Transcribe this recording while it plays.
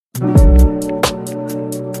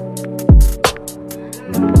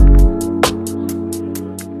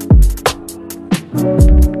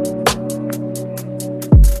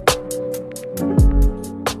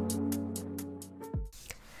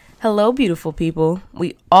Hello, beautiful people.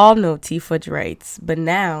 We all know T Fudge writes, but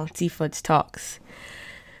now T Fudge talks.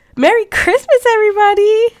 Merry Christmas,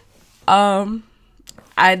 everybody.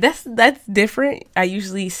 That's different. I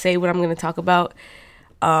usually say what I'm going to talk about,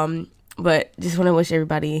 but just want to wish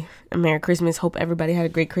everybody a Merry Christmas. Hope everybody had a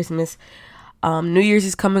great Christmas. New Year's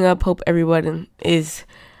is coming up. Hope everyone is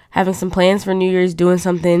having some plans for New Year's, doing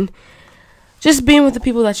something. Just being with the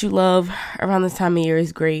people that you love around this time of year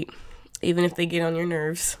is great, even if they get on your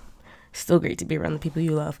nerves. Still great to be around the people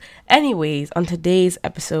you love. Anyways, on today's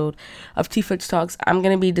episode of T Fudge Talks, I'm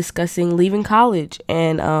going to be discussing leaving college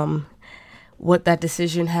and what that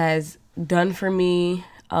decision has done for me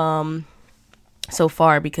so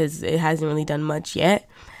far, because it hasn't really done much yet.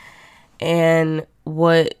 And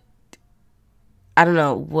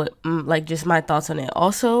just my thoughts on it.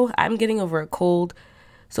 Also, I'm getting over a cold,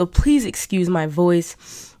 so please excuse my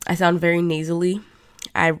voice. I sound very nasally.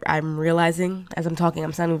 I'm realizing as I'm talking,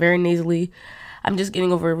 I'm sounding very nasally. I'm just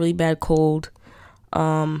getting over a really bad cold.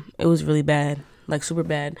 It was really bad, like super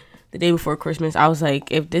bad. The day before Christmas, I was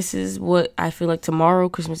like, if this is what I feel like tomorrow,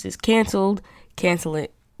 Christmas is canceled, cancel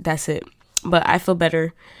it. That's it. But I feel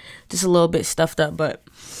better, just a little bit stuffed up, but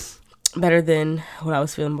better than what I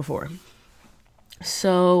was feeling before.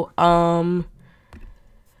 So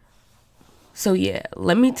yeah,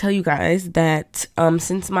 let me tell you guys that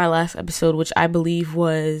since my last episode, which I believe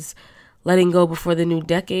was letting go before the new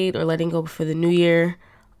decade or letting go before the new year,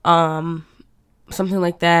 something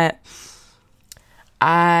like that,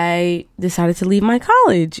 I decided to leave my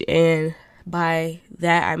college. And by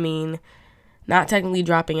that, I mean not technically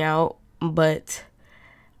dropping out, but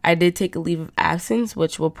I did take a leave of absence,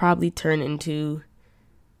 which will probably turn into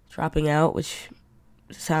dropping out, which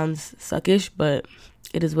sounds suckish, but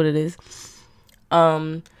it is what it is.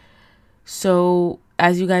 So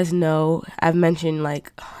as you guys know, I've mentioned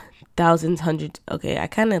like thousands, hundreds. Okay, I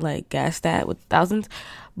kind of like gassed that with thousands,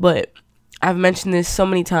 but I've mentioned this so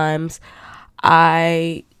many times.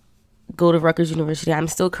 I go to Rutgers University. I'm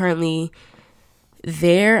still currently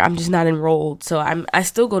there. I'm just not enrolled. So I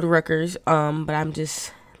still go to Rutgers, but I'm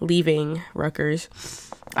just leaving Rutgers.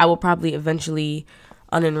 I will probably eventually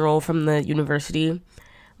unenroll from the university.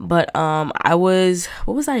 But what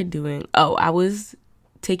was I doing? Oh, I was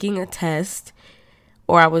taking a test,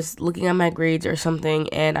 or I was looking at my grades or something,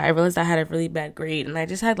 and I realized I had a really bad grade, and I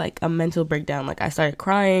just had like a mental breakdown. Like I started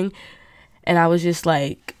crying, and I was just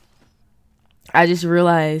like, I just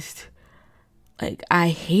realized like I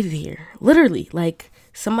hate it here. Literally, like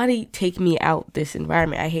somebody take me out this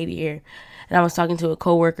environment. I hate it here. And I was talking to a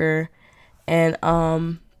coworker, and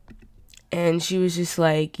she was just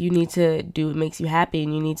like, you need to do what makes you happy,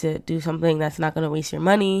 and you need to do something that's not going to waste your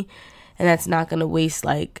money, and that's not going to waste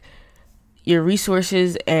like your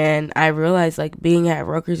resources. And I realized like being at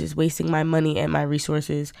Rutgers is wasting my money and my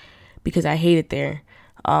resources because I hate it there.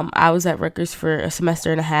 I was at Rutgers for a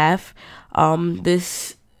semester and a half.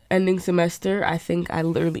 This ending semester, I think I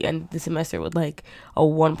literally ended the semester with like a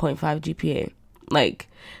 1.5 GPA. Like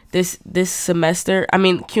this semester, I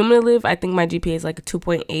mean, cumulative, I think my GPA is like a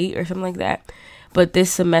 2.8 or something like that. But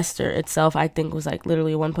this semester itself, I think was like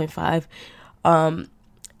literally a 1.5.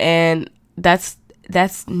 And that's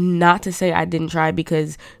not to say I didn't try,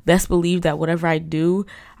 because best believe that whatever I do,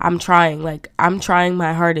 I'm trying. Like I'm trying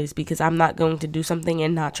my hardest, because I'm not going to do something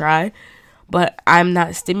and not try. But I'm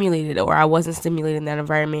not stimulated, or I wasn't stimulated in that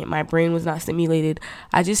environment. My brain was not stimulated.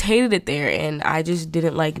 I just hated it there, and I just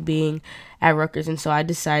didn't like being at Rutgers. And so I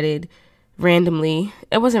decided randomly,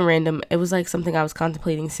 it wasn't random, it was like something I was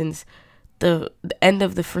contemplating since the end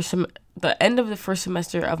of the first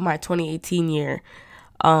semester of my 2018 year.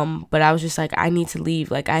 But I was just like, I need to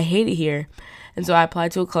leave. Like I hate it here. And so I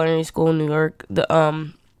applied to a culinary school in New York,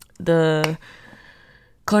 the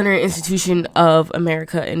Culinary Institution of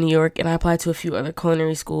America in New York, and I applied to a few other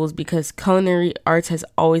culinary schools because culinary arts has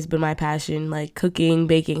always been my passion. Like cooking,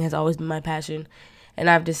 baking has always been my passion, and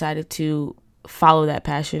I've decided to follow that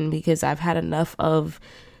passion because I've had enough of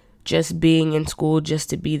just being in school just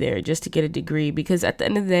to be there, just to get a degree. Because at the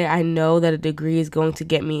end of the day, I know that a degree is going to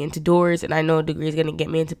get me into doors, and I know a degree is going to get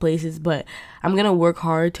me into places, but I'm going to work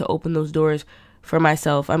hard to open those doors for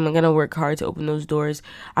myself. I'm going to work hard to open those doors.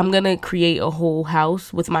 I'm going to create a whole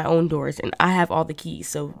house with my own doors, and I have all the keys,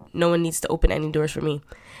 so no one needs to open any doors for me.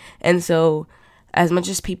 And so as much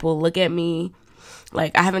as people look at me,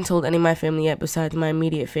 like I haven't told any of my family yet besides my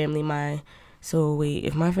immediate family. So wait,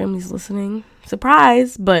 if my family's listening,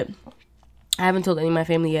 surprise, but I haven't told any of my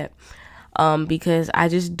family yet because I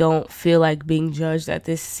just don't feel like being judged at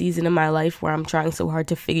this season of my life where I'm trying so hard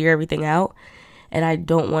to figure everything out. and I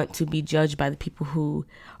don't want to be judged by the people who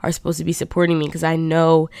are supposed to be supporting me, because I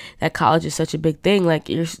know that college is such a big thing. Like,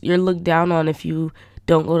 you're looked down on if you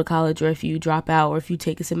don't go to college, or if you drop out, or if you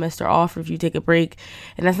take a semester off, or if you take a break.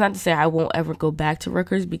 And that's not to say I won't ever go back to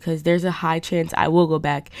Rutgers, because there's a high chance I will go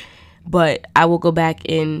back, but I will go back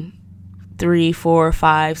in 3, 4,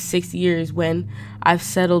 5, 6 years when I've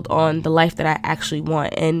settled on the life that I actually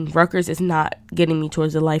want. And Rutgers is not getting me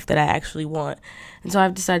towards the life that I actually want. And so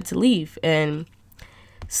I've decided to leave. And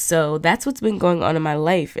so that's what's been going on in my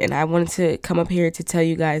life. And I wanted to come up here to tell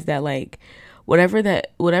you guys that, like,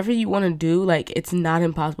 whatever you want to do, like, it's not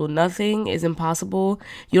impossible. Nothing is impossible.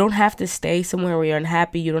 You don't have to stay somewhere where you're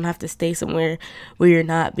unhappy. You don't have to stay somewhere where you're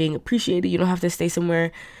not being appreciated. You don't have to stay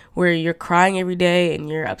somewhere where you're crying every day and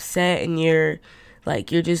you're upset and you're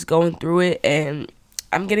just going through it. And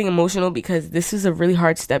I'm getting emotional because this is a really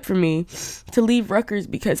hard step for me to leave Rutgers,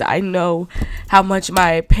 because I know how much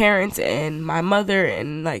my parents and my mother,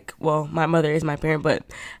 and my mother is my parent, but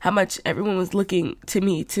how much everyone was looking to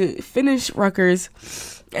me to finish Rutgers.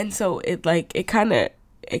 And so it kind of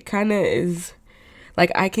is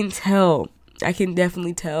like, I can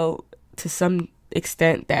definitely tell to some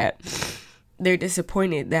extent that they're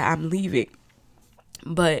disappointed that I'm leaving.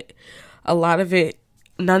 But none of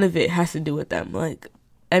it has to do with them. Like,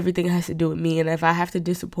 everything has to do with me. And if I have to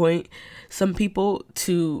disappoint some people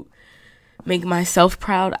to make myself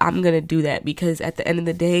proud, I'm going to do that, because at the end of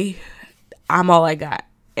the day, I'm all I got.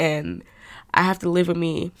 And I have to live with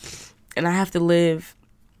me, and I have to live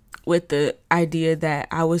with the idea that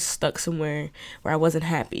I was stuck somewhere where I wasn't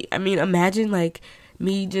happy. I mean, imagine like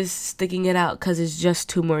me just sticking it out because it's just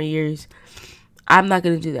 2 more years. I'm not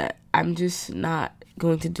going to do that. I'm just not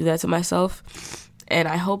going to do that to myself. And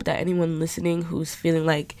I hope that anyone listening who's feeling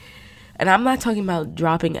like, and I'm not talking about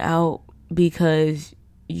dropping out because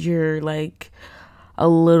you're like a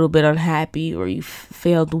little bit unhappy or you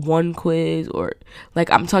failed one quiz, or like,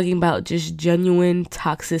 I'm talking about just genuine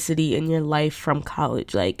toxicity in your life from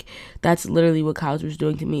college. Like, that's literally what college was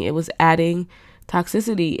doing to me. It was adding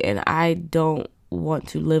toxicity, and I don't want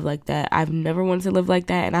to live like that. I've never wanted to live like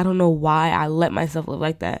that, and I don't know why I let myself live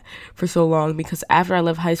like that for so long, because after I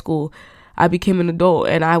left high school, I became an adult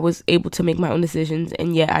and I was able to make my own decisions,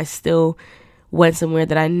 and yet I still went somewhere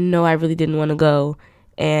that I know I really didn't want to go,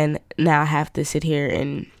 and now I have to sit here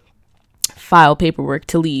and file paperwork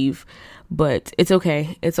to leave. But it's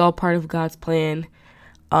okay. It's all part of God's plan.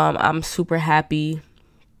 I'm super happy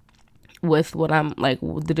with what I'm like,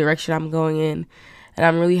 the direction I'm going in, and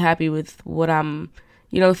I'm really happy with what I'm,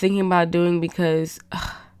 thinking about doing, because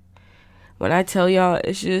when I tell y'all,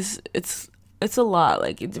 it's a lot.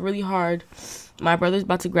 Like, it's really hard. My brother's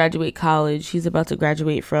about to graduate college. He's about to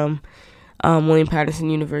graduate from William Patterson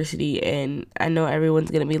University, and I know everyone's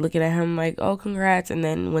gonna be looking at him like, oh, congrats. And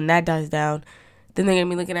then when that dies down, then they're gonna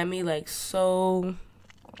be looking at me like, so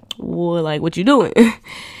what you doing?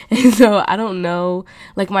 And so I don't know.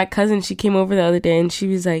 Like, my cousin, she came over the other day and she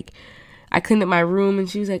was like, I cleaned up my room, and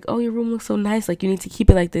she was like, oh, your room looks so nice, like, you need to keep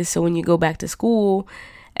it like this so when you go back to school.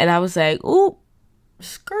 And I was like, ooh,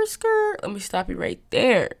 skirt, let me stop you right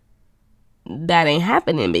there. That ain't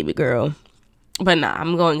happening, baby girl. But nah,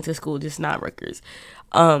 I'm going to school, just not Rutgers.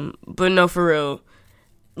 But no, for real,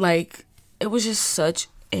 like, it was just such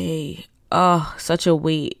a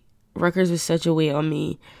weight. Rutgers was such a weight on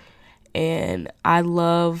me. And I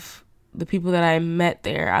love the people that I met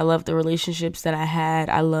there. I love the relationships that I had.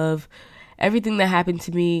 I love everything that happened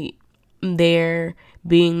to me there,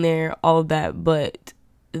 being there, all of that. But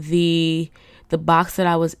the box that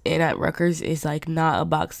I was in at Rutgers is like not a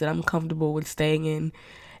box that I'm comfortable with staying in.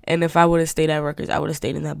 And if I would have stayed at Rutgers, I would have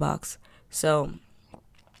stayed in that box. So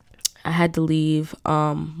I had to leave,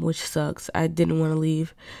 which sucks. I didn't want to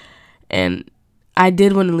leave. And I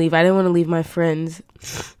did want to leave. I didn't want to leave my friends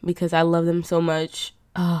because I love them so much.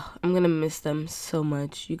 Oh, I'm going to miss them so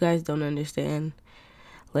much. You guys don't understand.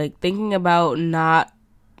 Like, thinking about not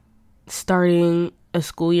starting a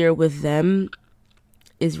school year with them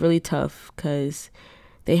is really tough, because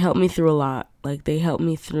they helped me through a lot. Like, they helped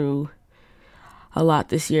me through a lot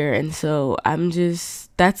this year. And so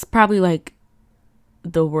that's probably like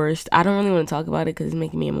the worst. I don't really want to talk about it because it's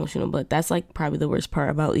making me emotional, but that's like probably the worst part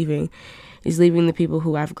about leaving, is leaving the people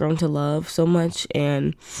who I've grown to love so much.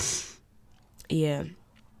 And yeah.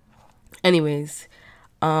 Anyways,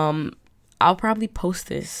 I'll probably post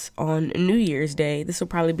this on New Year's Day. This will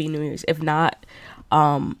probably be New Year's. If not,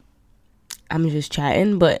 I'm just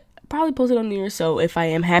chatting, but probably post it on New Year's. So if I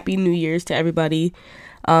am, Happy New Year's to everybody.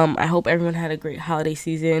 I hope everyone had a great holiday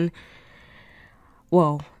season.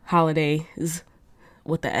 Well, holidays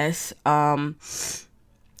with the S. And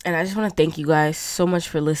I just want to thank you guys so much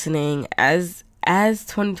for listening. As as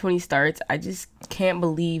 2020 starts, I just can't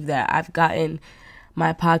believe that I've gotten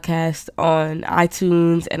my podcast on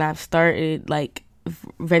iTunes and I've started like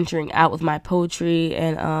venturing out with my poetry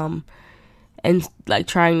and like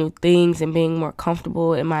trying new things and being more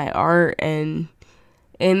comfortable in my art and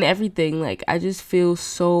everything. Like, I just feel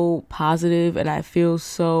so positive and I feel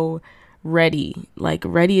so ready. Like,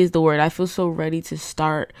 ready is the word. I feel so ready to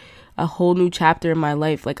start a whole new chapter in my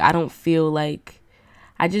life. Like, I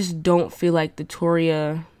just don't feel like the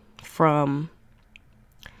Toria from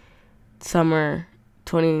summer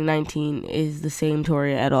 2019 is the same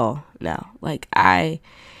Toria at all now. Like,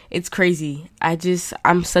 it's crazy.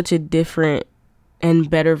 I'm such a different and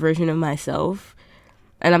better version of myself.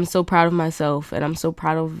 And I'm so proud of myself, and I'm so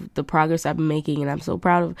proud of the progress I've been making, and I'm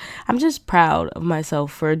just proud of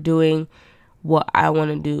myself for doing what I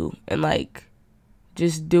want to do, and like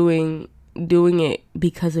just doing it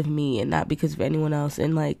because of me and not because of anyone else.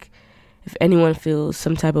 And like, if anyone feels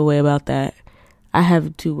some type of way about that, I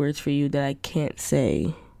have 2 words for you that I can't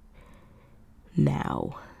say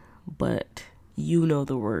now, but you know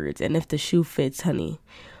the words. And if the shoe fits, honey,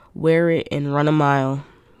 wear it and run a mile.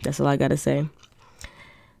 That's all I gotta say.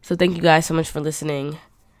 So thank you guys so much for listening.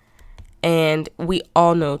 And we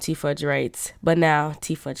all know T Fudge writes, but now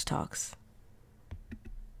T Fudge talks.